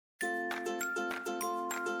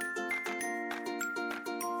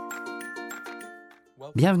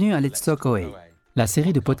Bienvenue à Let's Talk OA, la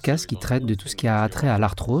série de podcasts qui traite de tout ce qui a trait à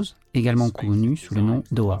l'arthrose, également connu sous le nom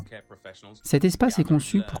d'OA. Cet espace est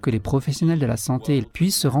conçu pour que les professionnels de la santé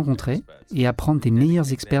puissent se rencontrer et apprendre des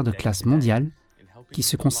meilleurs experts de classe mondiale qui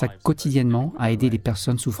se consacrent quotidiennement à aider les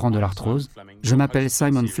personnes souffrant de l'arthrose. Je m'appelle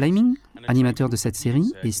Simon Fleming, animateur de cette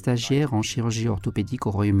série et stagiaire en chirurgie orthopédique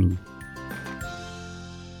au Royaume-Uni.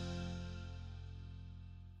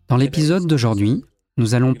 Dans l'épisode d'aujourd'hui,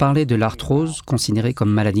 nous allons parler de l'arthrose considérée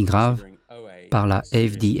comme maladie grave par la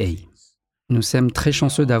FDA. Nous sommes très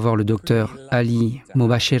chanceux d'avoir le docteur Ali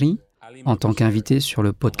Mobasheri en tant qu'invité sur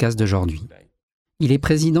le podcast d'aujourd'hui. Il est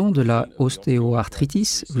président de la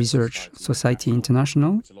Osteoarthritis Research Society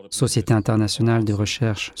International, Société internationale de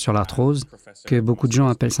recherche sur l'arthrose, que beaucoup de gens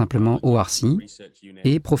appellent simplement ORC,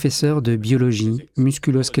 et professeur de biologie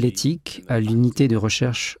musculo-squelettique à l'unité de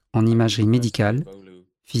recherche en imagerie médicale,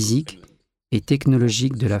 physique et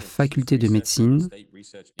technologique de la faculté de médecine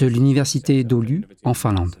de l'université d'Oulu en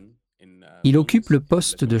Finlande. Il occupe le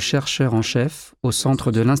poste de chercheur en chef au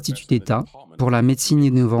centre de l'Institut d'État pour la médecine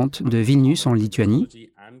innovante de Vilnius en Lituanie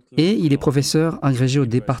et il est professeur agrégé au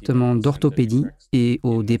département d'orthopédie et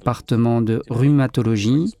au département de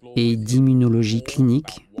rhumatologie et d'immunologie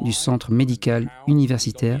clinique du centre médical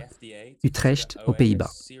universitaire Utrecht aux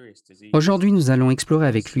Pays-Bas. Aujourd'hui, nous allons explorer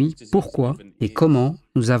avec lui pourquoi et comment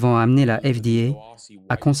nous avons amené la FDA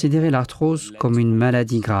à considérer l'arthrose comme une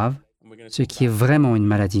maladie grave, ce qui est vraiment une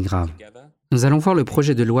maladie grave. Nous allons voir le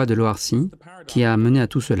projet de loi de l'ORC qui a mené à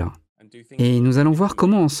tout cela. Et nous allons voir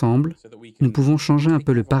comment ensemble, nous pouvons changer un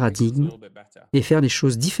peu le paradigme et faire les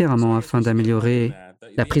choses différemment afin d'améliorer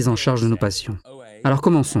la prise en charge de nos patients. Alors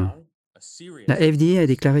commençons. La FDA a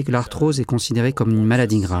déclaré que l'arthrose est considérée comme une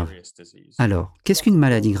maladie grave. Alors, qu'est-ce qu'une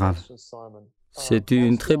maladie grave ? C'est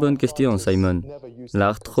une très bonne question, Simon.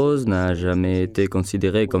 L'arthrose n'a jamais été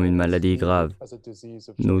considérée comme une maladie grave.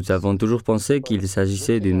 Nous avons toujours pensé qu'il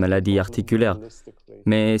s'agissait d'une maladie articulaire.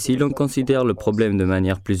 Mais si l'on considère le problème de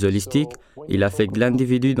manière plus holistique, il affecte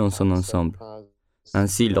l'individu dans son ensemble.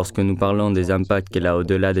 Ainsi, lorsque nous parlons des impacts qu'elle a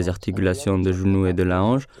au-delà des articulations de genou et de la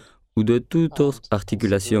hanche, ou de toute autre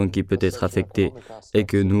articulation qui peut être affectée, et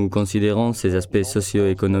que nous considérons ces aspects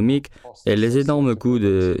socio-économiques et les énormes coûts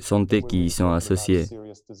de santé qui y sont associés.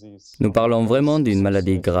 Nous parlons vraiment d'une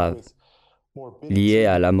maladie grave, liée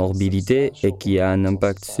à la morbidité et qui a un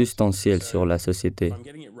impact substantiel sur la société.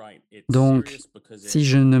 Donc, si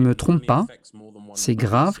je ne me trompe pas, c'est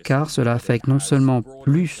grave car cela affecte non seulement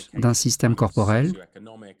plus d'un système corporel,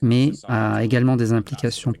 mais a également des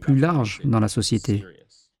implications plus larges dans la société.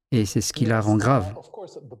 Et c'est ce qui la rend grave.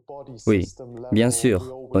 Oui, bien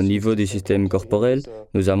sûr. Au niveau du système corporel,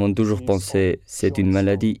 nous avons toujours pensé que c'est une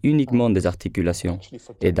maladie uniquement des articulations.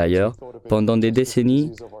 Et d'ailleurs, pendant des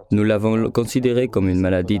décennies, nous l'avons considérée comme une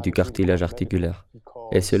maladie du cartilage articulaire.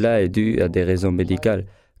 Et cela est dû à des raisons médicales.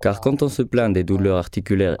 Car quand on se plaint des douleurs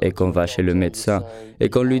articulaires et qu'on va chez le médecin et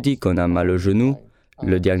qu'on lui dit qu'on a mal au genou,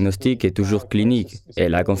 le diagnostic est toujours clinique et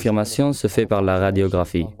la confirmation se fait par la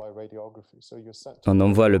radiographie. On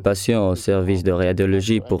envoie le patient au service de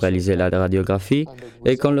radiologie pour réaliser la radiographie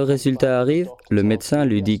et quand le résultat arrive, le médecin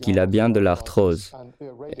lui dit qu'il a bien de l'arthrose.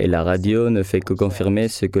 Et la radio ne fait que confirmer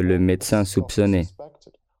ce que le médecin soupçonnait.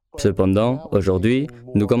 Cependant, aujourd'hui,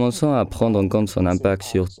 nous commençons à prendre en compte son impact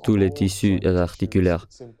sur tous les tissus articulaires,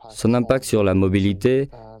 son impact sur la mobilité,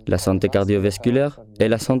 la santé cardiovasculaire et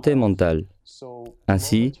la santé mentale.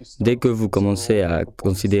 Ainsi, dès que vous commencez à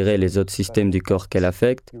considérer les autres systèmes du corps qu'elle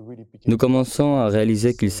affecte, nous commençons à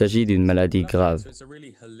réaliser qu'il s'agit d'une maladie grave.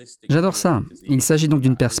 J'adore ça. Il s'agit donc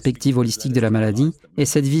d'une perspective holistique de la maladie, et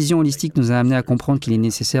cette vision holistique nous a amené à comprendre qu'il est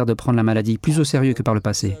nécessaire de prendre la maladie plus au sérieux que par le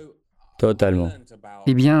passé. Totalement.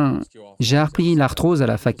 Eh bien, j'ai appris l'arthrose à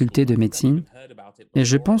la faculté de médecine, et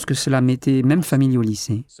je pense que cela m'était même familier au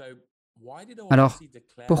lycée. Alors,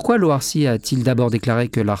 pourquoi l'ORC a-t-il d'abord déclaré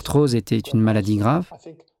que l'arthrose était une maladie grave ?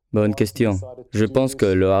 Bonne question. Je pense que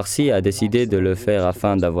l'ORC a décidé de le faire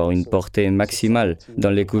afin d'avoir une portée maximale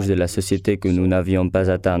dans les couches de la société que nous n'avions pas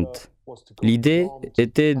atteintes. L'idée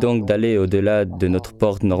était donc d'aller au-delà de notre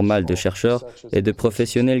porte normale de chercheurs et de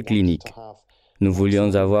professionnels cliniques. Nous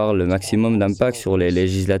voulions avoir le maximum d'impact sur les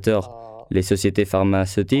législateurs, les sociétés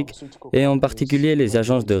pharmaceutiques et en particulier les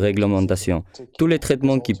agences de réglementation. Tous les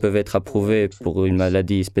traitements qui peuvent être approuvés pour une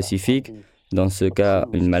maladie spécifique, dans ce cas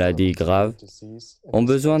une maladie grave, ont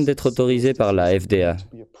besoin d'être autorisés par la FDA.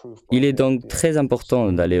 Il est donc très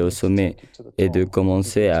important d'aller au sommet et de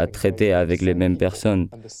commencer à traiter avec les mêmes personnes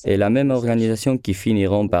et la même organisation qui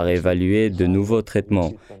finiront par évaluer de nouveaux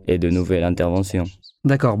traitements et de nouvelles interventions.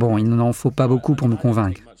 D'accord, bon, il n'en faut pas beaucoup pour me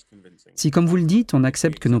convaincre. Si, comme vous le dites, on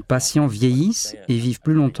accepte que nos patients vieillissent et vivent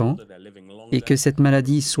plus longtemps, et que cette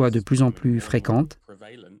maladie soit de plus en plus fréquente,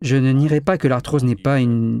 je ne nierai pas que l'arthrose n'est pas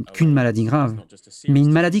qu'une maladie grave, mais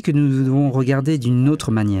une maladie que nous devons regarder d'une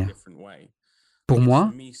autre manière. Pour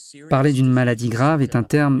moi, parler d'une maladie grave est un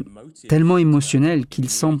terme tellement émotionnel qu'il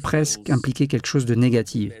semble presque impliquer quelque chose de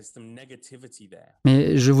négatif.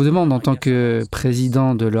 Mais je vous demande, en tant que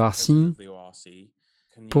président de l'ERC,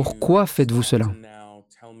 pourquoi faites-vous cela?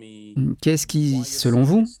 Qu'est-ce qui, selon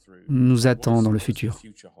vous, nous attend dans le futur?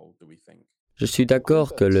 Je suis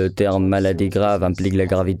d'accord que le terme maladie grave implique la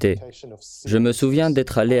gravité. Je me souviens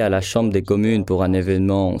d'être allé à la Chambre des communes pour un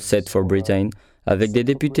événement Set for Britain avec des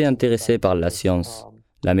députés intéressés par la science,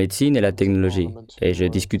 la médecine et la technologie. Et je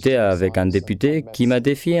discutais avec un député qui m'a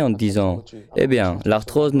défié en disant « Eh bien,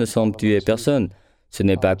 l'arthrose ne semble tuer personne. Ce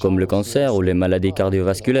n'est pas comme le cancer ou les maladies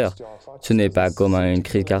cardiovasculaires. Ce n'est pas comme une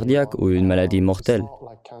crise cardiaque ou une maladie mortelle. »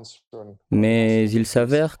 Mais il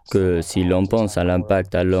s'avère que si l'on pense à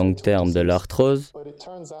l'impact à long terme de l'arthrose,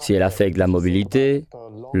 si elle affecte la mobilité,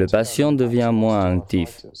 le patient devient moins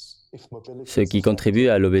actif, ce qui contribue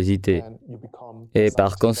à l'obésité. Et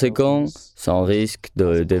par conséquent, son risque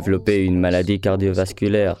de développer une maladie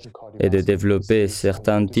cardiovasculaire et de développer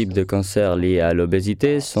certains types de cancers liés à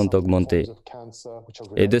l'obésité sont augmentés.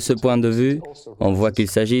 Et de ce point de vue, on voit qu'il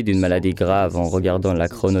s'agit d'une maladie grave en regardant la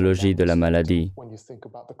chronologie de la maladie.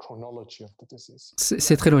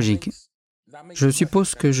 C'est très logique. Je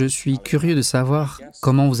suppose que je suis curieux de savoir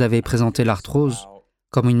comment vous avez présenté l'arthrose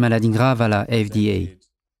comme une maladie grave à la FDA.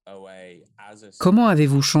 Comment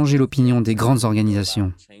avez-vous changé l'opinion des grandes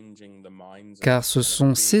organisations? Car ce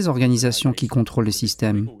sont ces organisations qui contrôlent le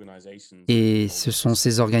système. Et ce sont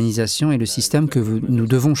ces organisations et le système que nous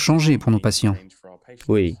devons changer pour nos patients.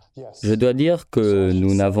 Oui, je dois dire que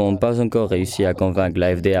nous n'avons pas encore réussi à convaincre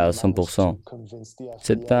la FDA à 100%.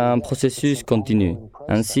 C'est un processus continu.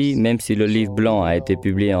 Ainsi, même si le livre blanc a été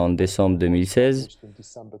publié en décembre 2016,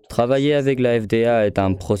 travailler avec la FDA est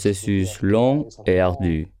un processus long et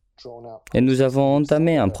ardu. Et nous avons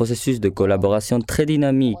entamé un processus de collaboration très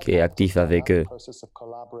dynamique et actif avec eux.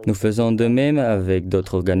 Nous faisons de même avec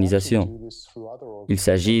d'autres organisations. Il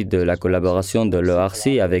s'agit de la collaboration de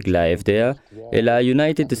l'ERC avec la FDA et la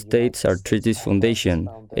United States Arthritis Foundation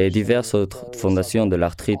et diverses autres fondations de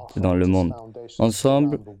l'arthrite dans le monde.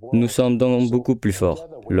 Ensemble, nous sommes donc beaucoup plus forts.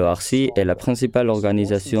 L'ERC est la principale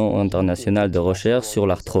organisation internationale de recherche sur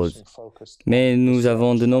l'arthrose. Mais nous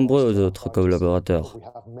avons de nombreux autres collaborateurs.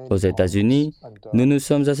 Aux États-Unis, nous nous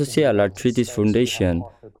sommes associés à l'Arthritis Foundation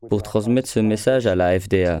pour transmettre ce message à la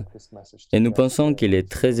FDA. Et nous pensons qu'il est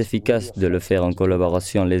très efficace de le faire en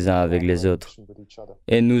collaboration les uns avec les autres.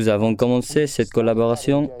 Et nous avons commencé cette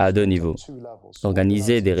collaboration à 2 niveaux.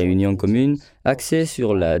 Organiser des réunions communes axées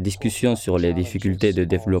sur la discussion sur les difficultés de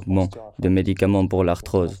développement de médicaments pour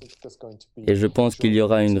l'arthrose. Et je pense qu'il y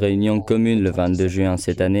aura une réunion commune le 22 juin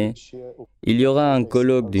cette année. Il y aura un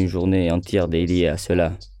colloque d'une journée entière dédiée à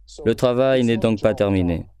cela. Le travail n'est donc pas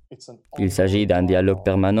terminé. Il s'agit d'un dialogue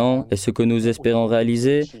permanent et ce que nous espérons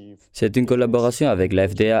réaliser, c'est une collaboration avec la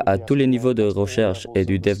FDA à tous les niveaux de recherche et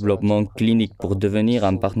du développement clinique pour devenir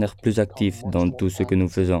un partenaire plus actif dans tout ce que nous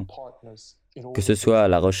faisons, que ce soit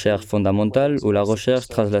la recherche fondamentale ou la recherche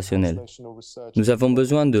translationnelle. Nous avons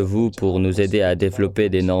besoin de vous pour nous aider à développer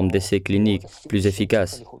des normes d'essais cliniques plus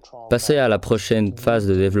efficaces. Passer à la prochaine phase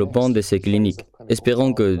de développement d'essais cliniques.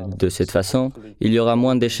 Espérons que, de cette façon, il y aura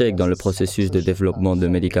moins d'échecs dans le processus de développement de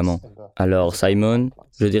médicaments. Alors, Simon,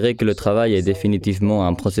 je dirais que le travail est définitivement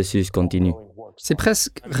un processus continu. C'est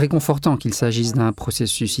presque réconfortant qu'il s'agisse d'un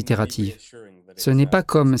processus itératif. Ce n'est pas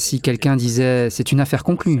comme si quelqu'un disait « c'est une affaire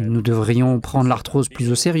conclue, nous devrions prendre l'arthrose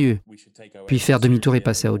plus au sérieux », puis faire demi-tour et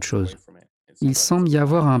passer à autre chose. Il semble y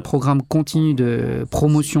avoir un programme continu de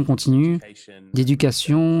promotion continue,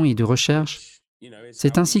 d'éducation et de recherche.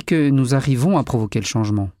 C'est ainsi que nous arrivons à provoquer le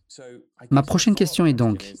changement. Ma prochaine question est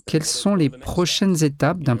donc, quelles sont les prochaines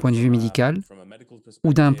étapes d'un point de vue médical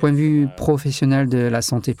ou d'un point de vue professionnel de la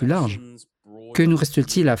santé plus large? Que nous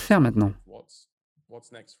reste-t-il à faire maintenant?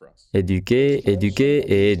 Éduquer, éduquer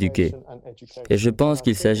et éduquer. Et je pense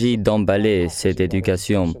qu'il s'agit d'emballer cette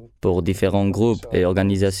éducation pour différents groupes et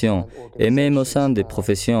organisations, et même au sein des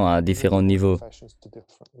professions à différents niveaux.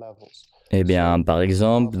 Eh bien, par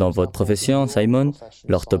exemple, dans votre profession, Simon,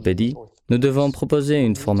 l'orthopédie, nous devons proposer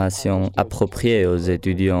une formation appropriée aux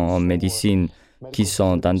étudiants en médecine qui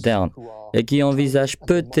sont internes et qui envisagent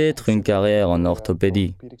peut-être une carrière en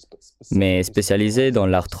orthopédie, mais spécialisée dans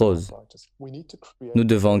l'arthrose. Nous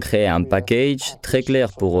devons créer un package très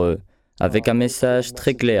clair pour eux, avec un message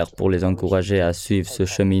très clair pour les encourager à suivre ce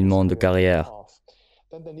cheminement de carrière.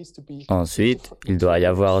 Ensuite, il doit y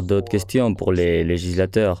avoir d'autres questions pour les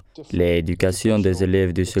législateurs, l'éducation des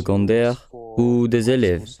élèves du secondaire, ou des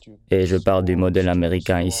élèves, et je parle du modèle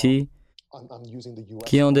américain ici,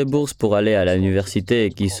 qui ont des bourses pour aller à l'université et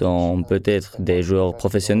qui sont peut-être des joueurs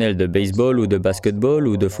professionnels de baseball ou de basketball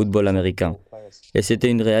ou de football américain. Et c'était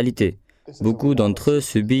une réalité. Beaucoup d'entre eux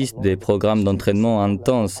subissent des programmes d'entraînement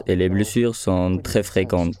intenses et les blessures sont très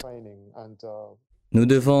fréquentes. Nous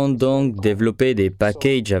devons donc développer des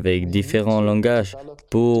packages avec différents langages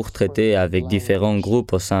pour traiter avec différents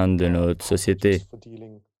groupes au sein de notre société.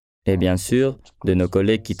 Et bien sûr, de nos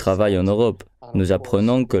collègues qui travaillent en Europe. Nous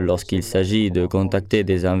apprenons que lorsqu'il s'agit de contacter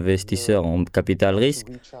des investisseurs en capital risque,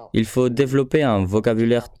 il faut développer un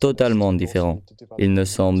vocabulaire totalement différent. Il ne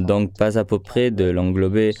semble donc pas à peu près de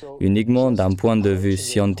l'englober uniquement d'un point de vue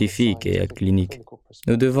scientifique et clinique.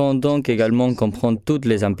 Nous devons donc également comprendre toutes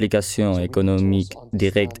les implications économiques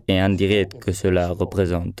directes et indirectes que cela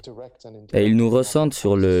représente. Et ils nous ressentent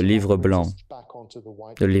sur le livre blanc.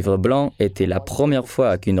 Le livre blanc était la première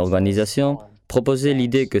fois qu'une organisation proposait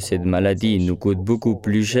l'idée que cette maladie nous coûte beaucoup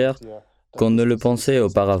plus cher qu'on ne le pensait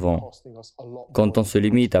auparavant, quand on se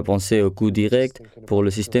limite à penser aux coûts directs pour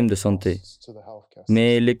le système de santé.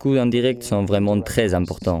 Mais les coûts indirects sont vraiment très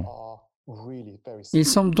importants. Il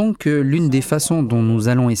semble donc que l'une des façons dont nous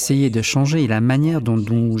allons essayer de changer est la manière dont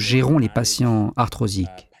nous gérons les patients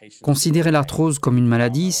arthrosiques. Considérer l'arthrose comme une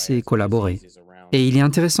maladie, c'est collaborer. Et il est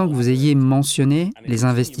intéressant que vous ayez mentionné les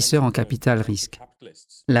investisseurs en capital risque.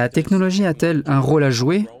 La technologie a-t-elle un rôle à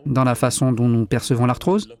jouer dans la façon dont nous percevons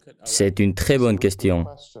l'arthrose ? C'est une très bonne question.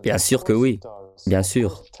 Bien sûr que oui. Bien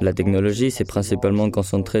sûr, la technologie s'est principalement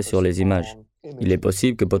concentrée sur les images. Il est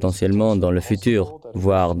possible que potentiellement dans le futur,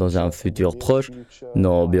 voire dans un futur proche,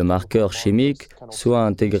 nos biomarqueurs chimiques soient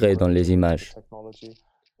intégrés dans les images.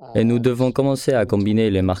 Et nous devons commencer à combiner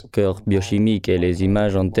les marqueurs biochimiques et les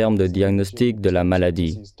images en termes de diagnostic de la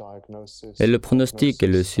maladie. Et le pronostic et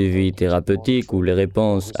le suivi thérapeutique ou les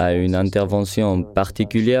réponses à une intervention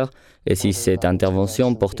particulière et si cette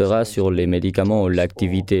intervention portera sur les médicaments ou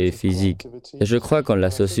l'activité physique. Et je crois qu'en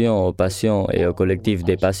l'associant aux patients et au collectif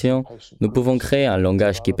des patients, nous pouvons créer un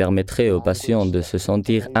langage qui permettrait aux patients de se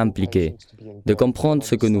sentir impliqués, de comprendre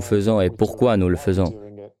ce que nous faisons et pourquoi nous le faisons,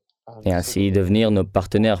 et ainsi devenir nos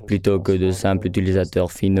partenaires plutôt que de simples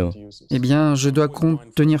utilisateurs finaux. Eh bien, je dois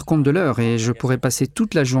tenir compte de l'heure et je pourrais passer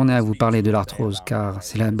toute la journée à vous parler de l'arthrose, car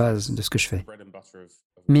c'est la base de ce que je fais.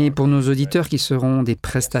 Mais pour nos auditeurs qui seront des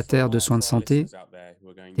prestataires de soins de santé,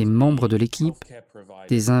 des membres de l'équipe,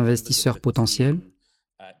 des investisseurs potentiels,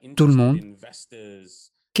 tout le monde,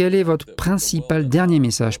 quel est votre principal dernier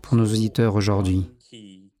message pour nos auditeurs aujourd'hui ?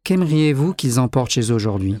 Qu'aimeriez-vous qu'ils emportent chez eux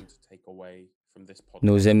aujourd'hui ?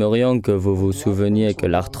 Nous aimerions que vous vous souveniez que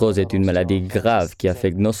l'arthrose est une maladie grave qui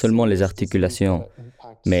affecte non seulement les articulations,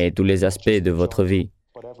 mais tous les aspects de votre vie.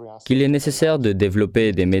 Qu'il est nécessaire de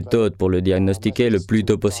développer des méthodes pour le diagnostiquer le plus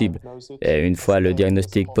tôt possible. Et une fois le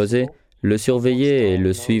diagnostic posé, le surveiller et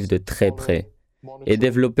le suivre de très près. Et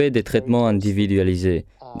développer des traitements individualisés,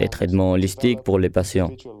 des traitements holistiques pour les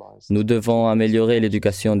patients. Nous devons améliorer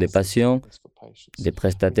l'éducation des patients, des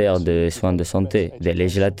prestataires de soins de santé, des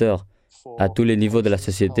législateurs. À tous les niveaux de la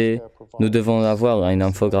société, nous devons avoir une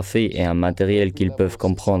infographie et un matériel qu'ils peuvent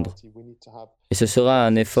comprendre. Et ce sera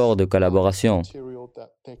un effort de collaboration.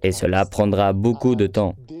 Et cela prendra beaucoup de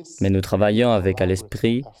temps. Mais nous travaillons avec à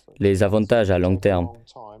l'esprit les avantages à long terme.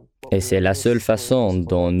 Et c'est la seule façon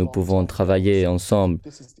dont nous pouvons travailler ensemble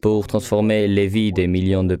pour transformer les vies des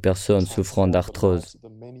millions de personnes souffrant d'arthrose.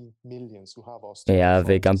 Et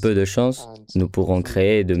avec un peu de chance, nous pourrons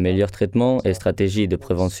créer de meilleurs traitements et stratégies de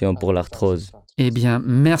prévention pour l'arthrose. Eh bien,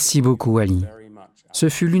 merci beaucoup, Ali. Ce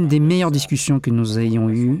fut l'une des meilleures discussions que nous ayons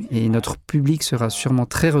eues et notre public sera sûrement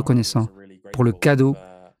très reconnaissant pour le cadeau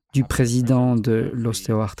du président de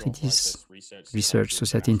l'Osteoarthritis Research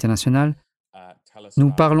Society International.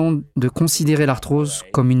 Nous parlons de considérer l'arthrose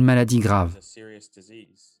comme une maladie grave.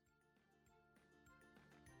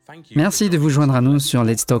 Merci de vous joindre à nous sur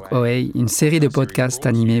Let's Talk OA, une série de podcasts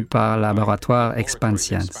animés par le laboratoire Expand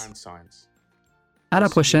Science. À la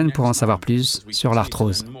prochaine pour en savoir plus sur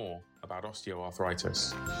l'arthrose.